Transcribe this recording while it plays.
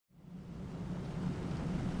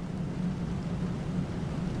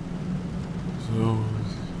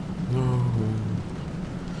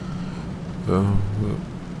Uh,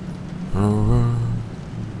 uh,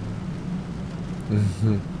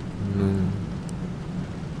 mhm, mm.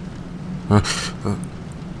 Uh, uh,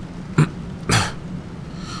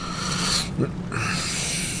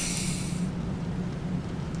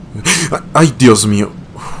 Ay, Dios mío.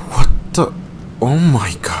 What the? Oh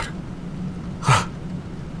my god.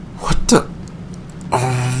 What the?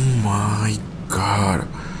 Oh my god.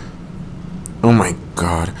 Oh my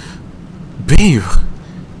god. Babe.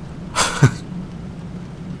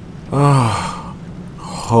 Oh,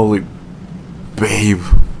 holy babe.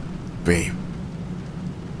 Babe.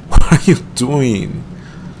 What are you doing?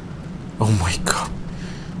 Oh my god.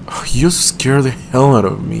 You scared the hell out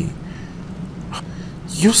of me.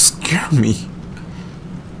 You scared me.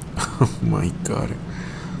 Oh my god.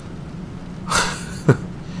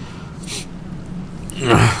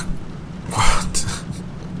 What?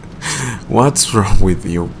 What's wrong with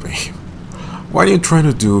you, babe? What are you trying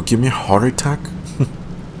to do? Give me a heart attack?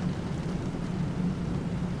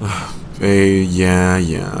 Babe,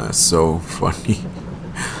 yeah, so funny.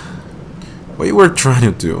 What you were trying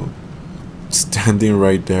to do? Standing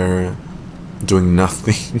right there, doing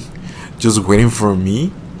nothing, just waiting for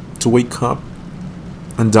me to wake up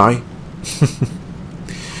and die?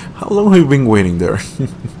 How long have you been waiting there?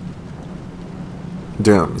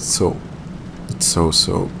 Damn, it's so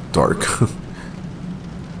dark.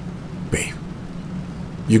 Babe,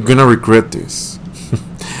 you're gonna regret this.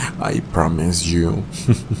 I promise you.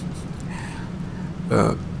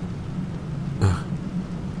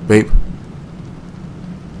 Babe.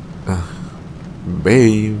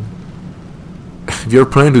 Babe. If you're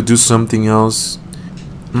planning to do something else,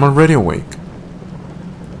 I'm already awake.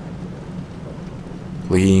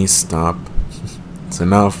 Please stop. It's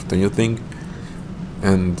enough, don't you think?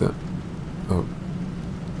 And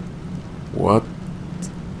what?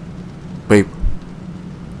 Babe.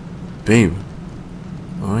 Babe.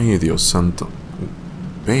 Ay, Dios santo.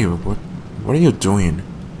 Babe, what are you doing?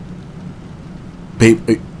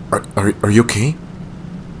 Babe, are you okay?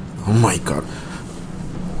 Oh my god.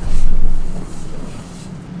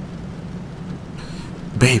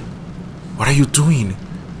 Babe, what are you doing?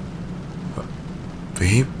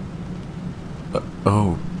 Babe?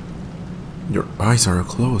 Oh, your eyes are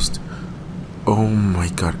closed. Oh my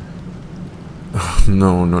god.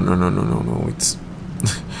 No,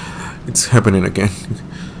 it's happening again.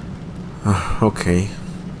 Okay.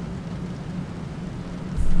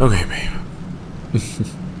 Okay, babe.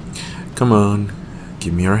 Come on,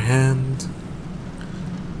 give me your hand.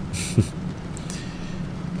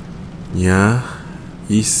 Yeah,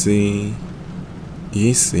 easy.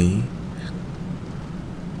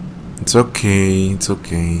 It's okay,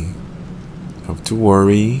 Don't have to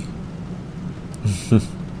worry.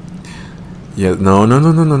 Yeah, no.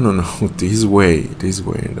 This way.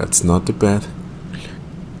 That's not the bed.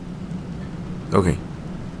 Okay.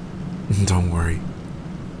 Don't worry.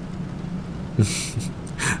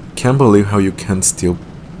 Can't believe how you can still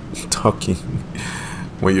talking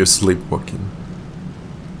when you're sleepwalking.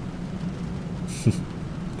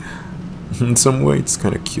 In some way, it's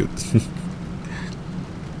kind of cute.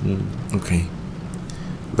 Okay.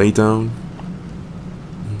 Lay down.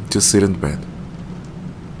 Just sit in bed.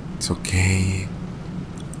 It's okay.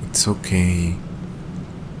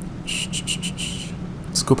 Shh.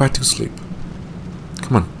 Let's go back to sleep.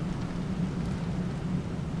 Come on.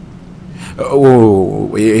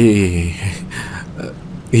 Oh, hey.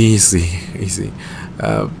 Easy.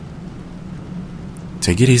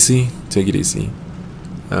 Take it easy.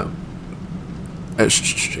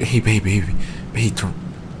 Hey, baby. Hey,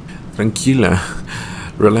 tranquila.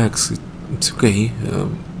 Relax. It's okay.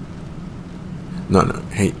 No.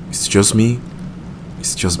 Hey, it's just me.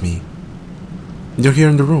 You're here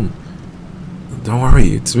in the room. Don't worry,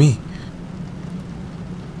 it's me.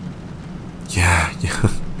 Yeah.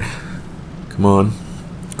 Come on.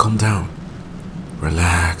 Calm down.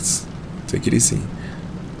 Relax. Take it easy.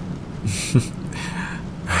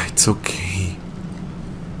 It's okay.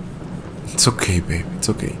 It's okay, babe. It's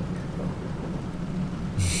okay.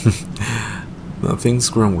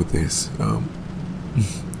 Nothing's wrong with this. Well,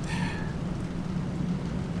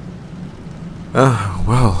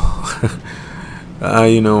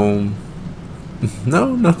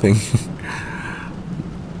 no, nothing.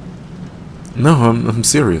 No, I'm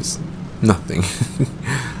serious. Nothing.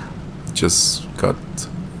 Just got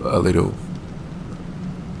a little.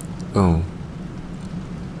 Oh.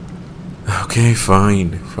 Okay,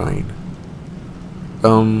 fine.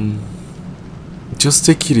 Just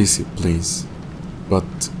take it easy, please.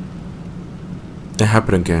 But it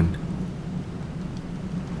happened again.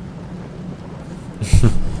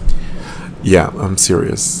 Yeah, I'm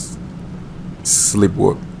serious.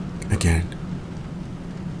 Sleepwalk again.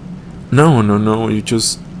 No, no, no, you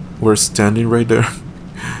just were standing right there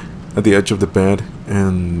at the edge of the bed,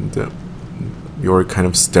 and you were kind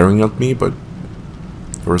of staring at me, but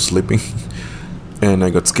you were sleeping. And I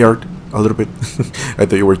got scared a little bit. I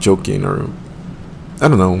thought you were joking or, I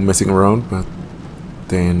don't know, messing around, but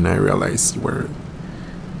then I realized you were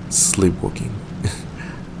sleepwalking.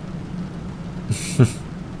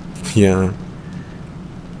 Yeah.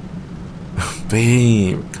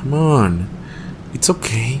 Babe, come on. It's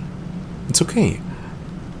okay. It's okay.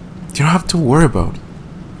 You don't have to worry about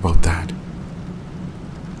that.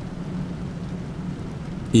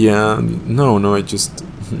 Yeah, no, I just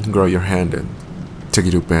grab your hand and take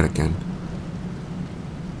you to bed again.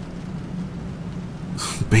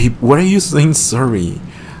 Babe, what are you saying sorry?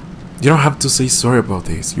 You don't have to say sorry about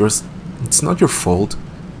this. It's not your fault.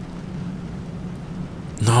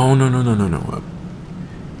 No.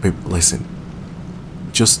 Babe, listen.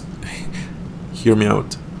 Just hear me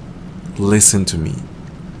out. Listen to me.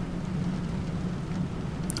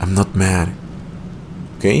 I'm not mad.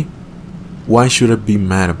 Okay? Why should I be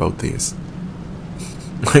mad about this?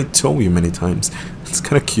 I told you many times. It's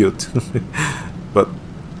kind of cute. But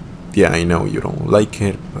yeah, I know you don't like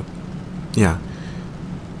it, but yeah.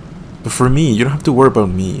 But for me, you don't have to worry about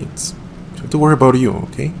me. You have to worry about you,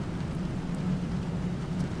 okay?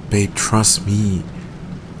 Babe, trust me.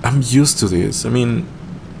 I'm used to this. I mean,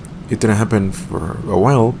 it didn't happen for a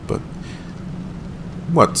while, but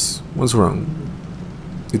what's wrong?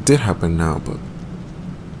 It did happen now, but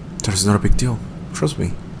that's not a big deal. Trust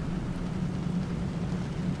me.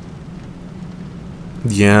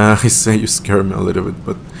 Yeah, I say you scared me a little bit,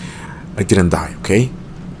 but I didn't die, okay?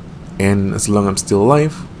 And as long as I'm still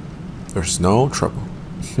alive, there's no trouble.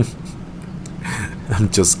 I'm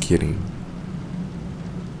just kidding.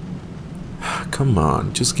 Come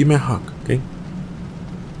on, just give me a hug, okay?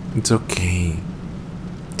 It's okay.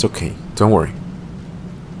 It's okay. Don't worry.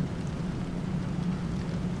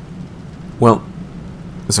 Well,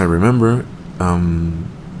 as I remember,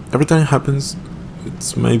 every time it happens,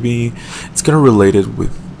 it's kind of related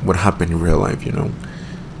with what happened in real life, you know?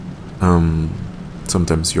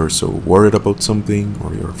 Sometimes you're so worried about something,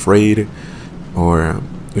 or you're afraid, or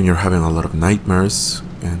when you're having a lot of nightmares,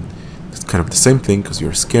 and it's kind of the same thing because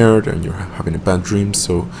you're scared and you're having a bad dream.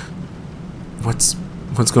 So what's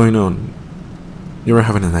going on? You're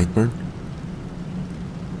having a nightmare?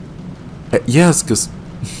 Yes, because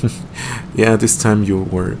yeah, this time you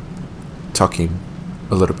were talking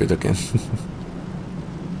a little bit again.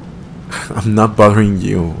 I'm not bothering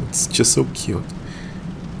you. It's just so cute.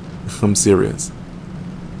 I'm serious.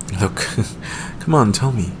 Look, come on,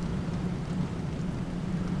 tell me.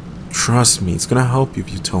 Trust me, it's gonna help you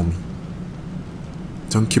if you tell me.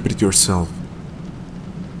 Don't keep it to yourself.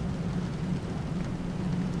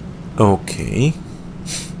 Okay.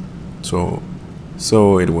 So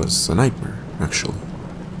it was a nightmare, actually.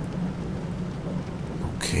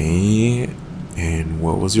 Okay, and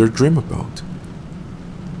what was your dream about?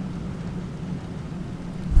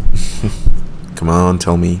 Come on,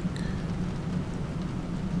 tell me.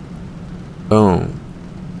 Oh,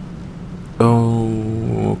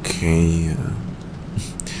 okay.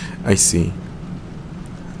 I see.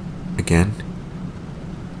 Again?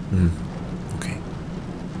 Okay.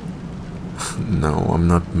 No, I'm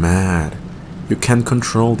not mad. You can't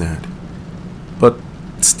control that. But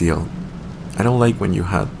still, I don't like when you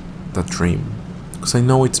had that dream, because I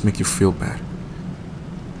know it's make you feel bad.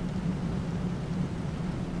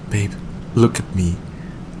 Babe, look at me.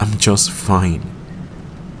 I'm just fine.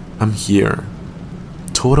 I'm here,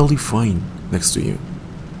 totally fine next to you.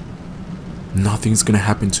 Nothing's gonna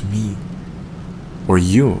happen to me or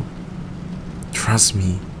you. Trust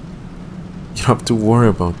me. You don't have to worry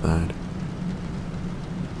about that.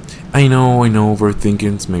 I know,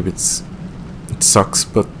 overthinking, maybe it sucks,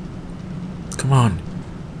 but come on.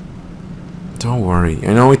 Don't worry.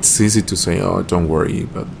 I know it's easy to say, oh, don't worry,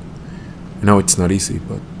 but I know it's not easy,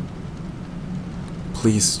 but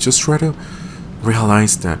please, just try to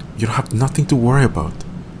realize that you don't have nothing to worry about.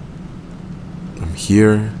 I'm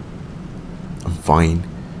here. I'm fine.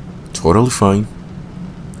 Totally fine.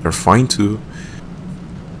 You're fine too.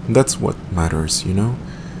 And that's what matters, you know?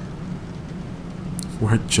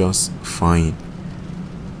 We're just fine.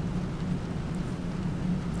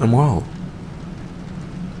 I'm well.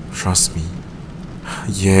 Trust me.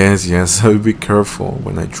 Yes, I'll be careful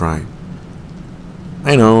when I drive.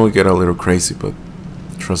 I know I get a little crazy, but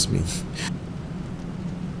trust me.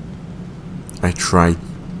 I try.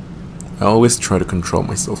 I always try to control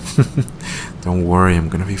myself. Don't worry, I'm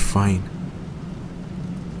gonna be fine.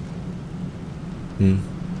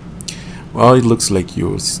 Well, it looks like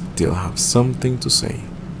you still have something to say.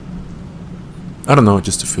 I don't know,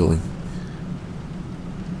 just a feeling.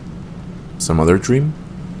 Some other dream?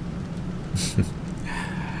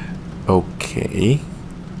 Okay.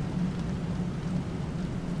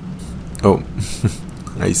 Oh,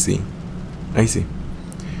 I see. I see.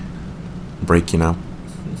 Breaking up.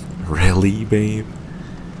 Really, babe?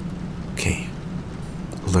 Okay.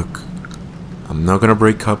 Look, I'm not gonna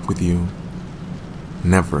break up with you.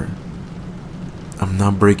 Never. I'm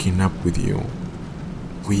not breaking up with you.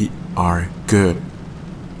 We are good.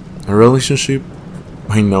 A relationship,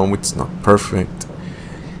 I know it's not perfect.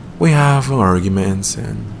 We have arguments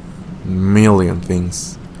and a million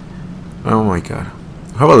things. Oh my god.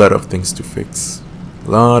 I have a lot of things to fix.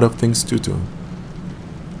 A lot of things to do.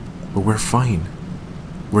 But we're fine.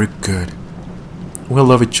 We're good. We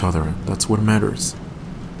love each other. That's what matters.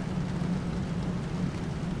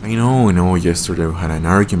 I know, yesterday we had an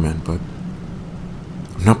argument, but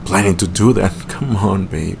I'm not planning to do that. Come on,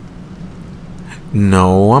 babe.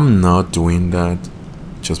 No, I'm not doing that.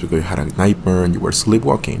 Just because you had a nightmare and you were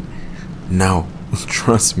sleepwalking. No,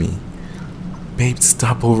 trust me. Babe,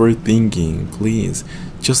 stop overthinking, please.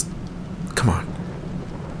 Just, come on.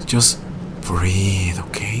 Just breathe,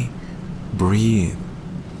 okay? Breathe.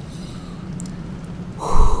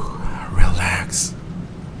 Relax.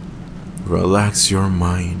 Relax your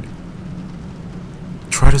mind.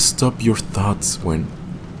 Try to stop your thoughts when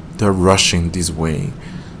they're rushing this way.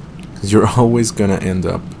 Because you're always gonna end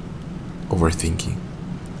up overthinking.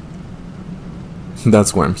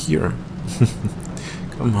 That's why I'm here.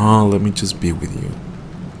 Come on, let me just be with you.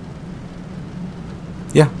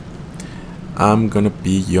 Yeah, I'm gonna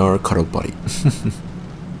be your cuddle buddy.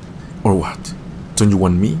 Or what? Don't you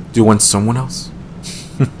want me? Do you want someone else?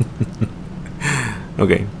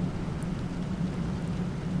 Okay.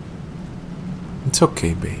 It's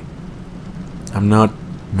okay, babe. I'm not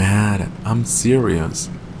mad. I'm serious.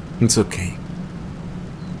 It's okay.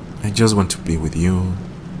 I just want to be with you.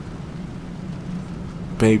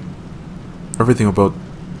 Babe, everything about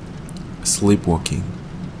sleepwalking,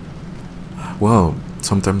 well,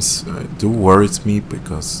 sometimes it do worries me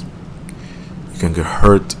because you can get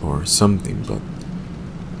hurt or something, but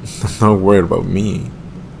I'm not worried about me.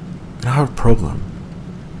 I don't have a problem.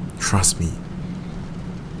 Trust me.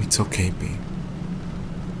 It's okay, babe.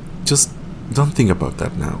 Just don't think about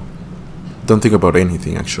that now. Don't think about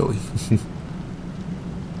anything, actually.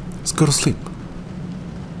 Let's go to sleep.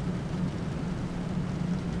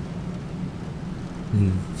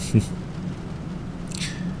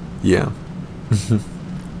 Yeah.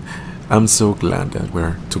 I'm so glad that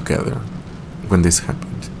we're together when this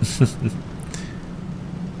happened.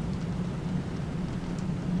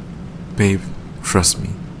 Babe, trust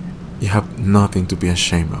me. You have nothing to be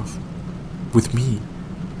ashamed of. With me,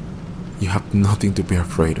 you have nothing to be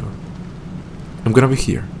afraid of. I'm gonna be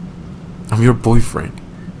here. I'm your boyfriend.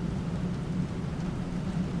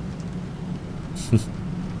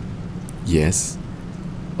 Yes,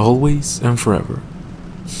 always and forever.